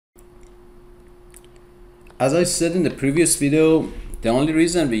as I said in the previous video, the only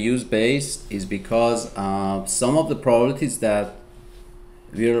reason we use Bayes is because some of the probabilities that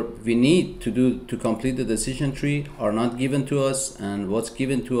we need to do to complete the decision tree are not given to us, and what's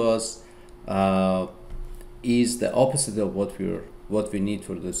given to us is the opposite of what we need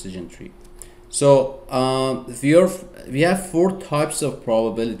for the decision tree. So we have four types of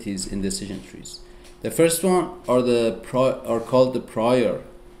probabilities in decision trees. The first one are called the prior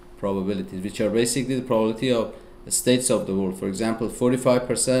probabilities, which are basically the probability of the states of the world. For example,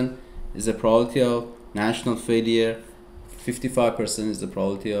 45% is the probability of national failure, 55% is the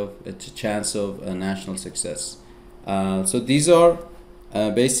probability of a chance of a national success. So these are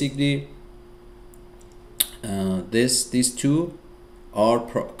basically these two are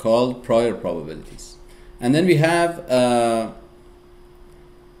called prior probabilities. And then we have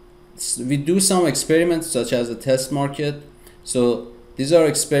we do some experiments such as a test market. So these are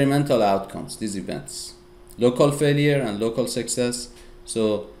experimental outcomes, these events, local failure and local success.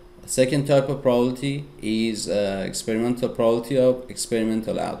 So second type of probability is experimental probability of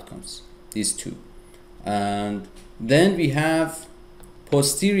experimental outcomes, these two. And then we have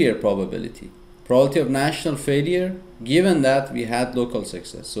posterior probability of national failure, given that we had local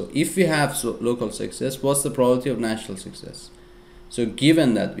success. So if we have local success, what's the probability of national success? So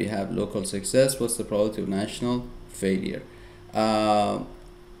given that we have local success, what's the probability of national failure?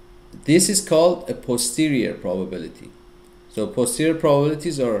 This is called a posterior probability. So posterior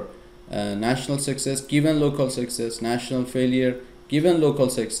probabilities are national success given local success, national failure given local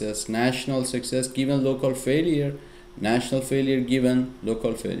success, national success given local failure, national failure given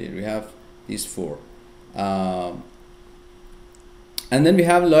local failure. We have these four. And then we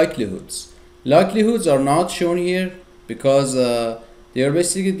have likelihoods. Likelihoods are not shown here because they are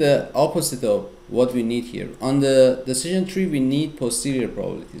basically the opposite of what we need here. On the decision tree, we need posterior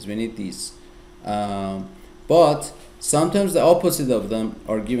probabilities. We need these. But sometimes the opposite of them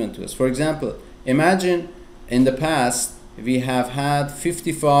are given to us. For example, imagine in the past, we have had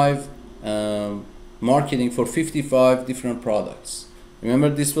 55 marketing for 55 different products. Remember,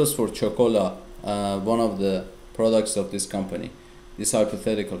 this was for Chocola, one of the products of this company, this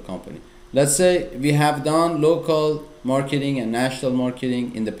hypothetical company. Let's say we have done local marketing and national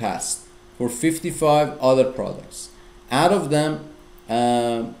marketing in the past for 55 other products. Out of them,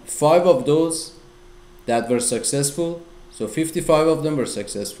 5 of those that were successful, so 55 of them were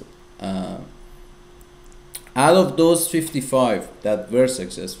successful. Out of those 55 that were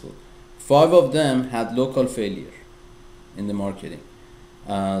successful, 5 of them had local failure in the marketing.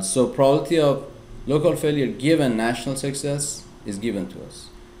 So probability of local failure given national success is given to us.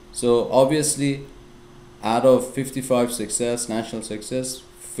 So obviously, out of 55 success, national success,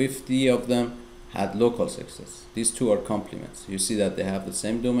 50 of them had local success. These two are complements. You see that they have the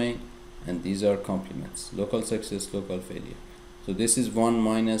same domain, and these are complements. Local success, local failure. So this is 1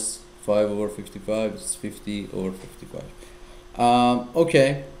 minus 5 over 55, it's 50 over 55.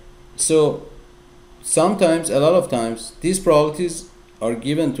 Okay, so sometimes, a lot of times, these probabilities are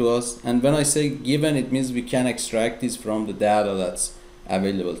given to us, and when I say given, it means we can extract this from the data that's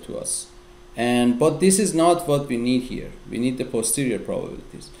available to us. But this is not what we need here. We need the posterior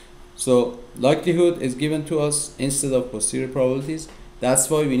probabilities. So likelihood is given to us instead of posterior probabilities. That's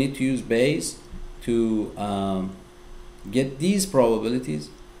why we need to use Bayes to get these probabilities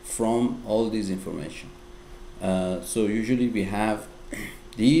from all these information. So usually we have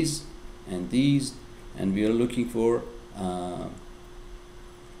these, and we are looking for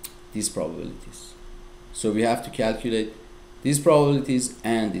these probabilities. So we have to calculate these probabilities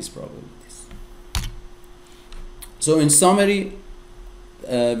and these probabilities. So in summary,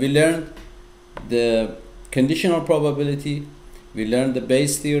 we learned the conditional probability, we learned the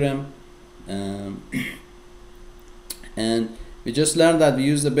Bayes theorem, and we just learned that we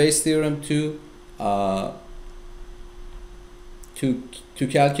use the Bayes theorem to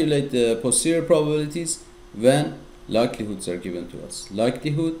calculate the posterior probabilities when likelihoods are given to us.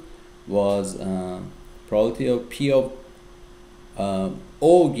 Likelihood was probability of P of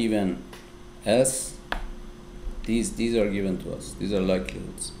O given S. These are given to us. These are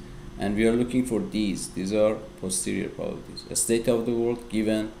likelihoods, and we are looking for these. These are posterior probabilities. A state of the world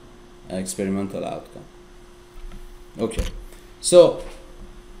given experimental outcome. Okay, so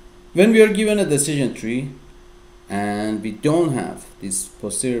when we are given a decision tree and we don't have these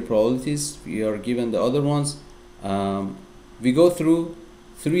posterior probabilities, we are given the other ones. We go through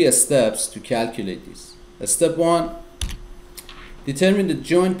 3 steps to calculate this. Step 1, determine the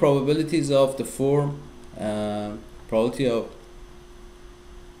joint probabilities of the form probability of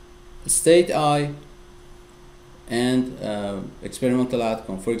state I and experimental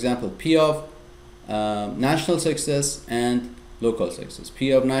outcome. For example, P of national success and local success,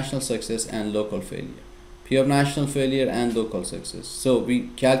 P of national success and local failure, P of national failure and local success. So we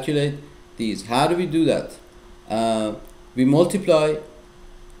calculate these. How do we do that? We multiply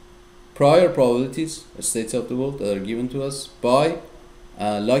prior probabilities, states of the world that are given to us, by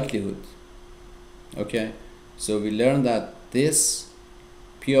likelihood. Okay, so we learn that this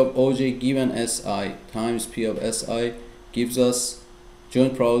P of OJ given SI times P of SI gives us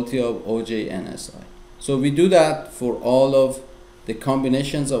joint probability of OJ and SI. So we do that for all of the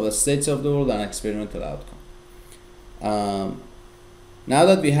combinations of the states of the world and experimental outcome. Now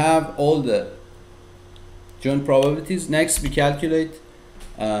that we have all the joint probabilities, next we calculate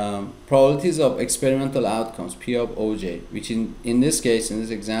probabilities of experimental outcomes, P of OJ, which in this case, in this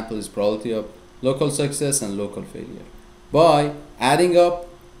example, is probability of local success and local failure, by adding up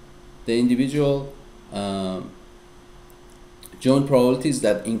the individual joint probabilities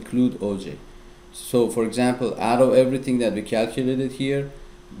that include OJ. So for example, out of everything that we calculated here,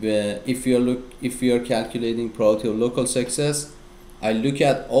 if we are calculating probability of local success, I look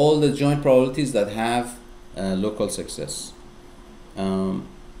at all the joint probabilities that have local success.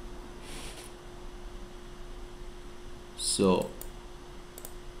 So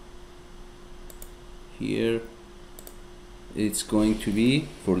here it's going to be,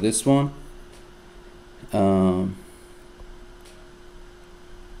 for this one,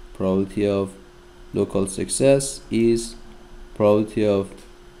 probability of local success is probability of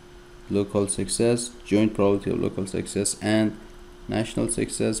local success, joint probability of local success and national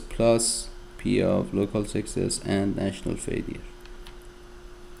success, plus P of local success and national failure.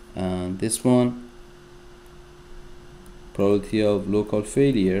 And this one, probability of local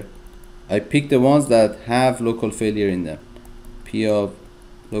failure, I pick the ones that have local failure in them, P of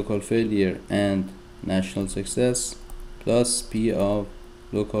local failure and national success, plus P of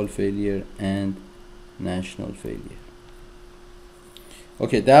local failure and national failure.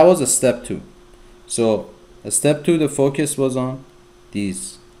 Okay, that was a step 2. So a step 2, the focus was on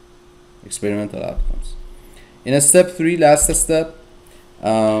these experimental outcomes. In a step 3, last step,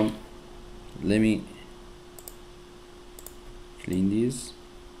 let me clean these.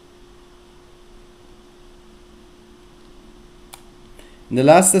 In the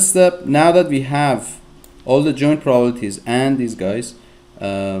last step, now that we have all the joint probabilities and these guys,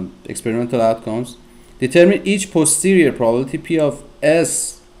 experimental outcomes, determine each posterior probability P of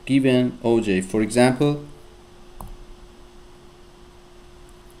S given OJ. For example,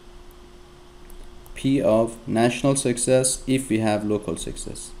 P of national success if we have local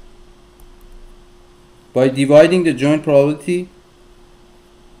success. By dividing the joint probability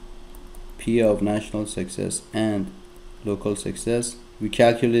P of national success and local success, we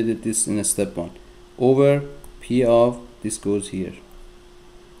calculated this in a step 1 over P of, this goes here,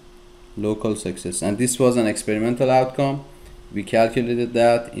 local success, and this was an experimental outcome. We calculated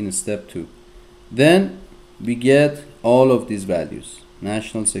that in step 2. Then we get all of these values,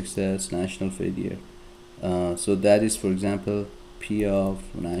 national success, national failure. So that is, for example, P of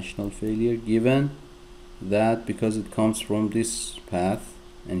national failure, given that because it comes from this path,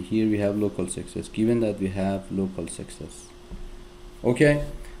 and here we have local success, given that we have local success. Okay,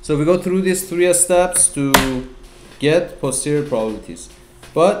 so we go through these 3 steps to get posterior probabilities.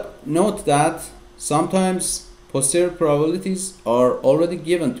 But note that sometimes posterior probabilities are already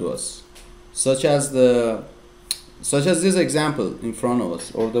given to us, such as this example in front of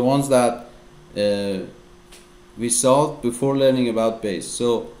us, or the ones that we solved before learning about Bayes.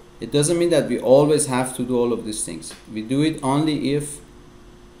 So it doesn't mean that we always have to do all of these things. We do it only if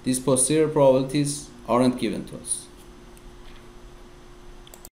these posterior probabilities aren't given to us.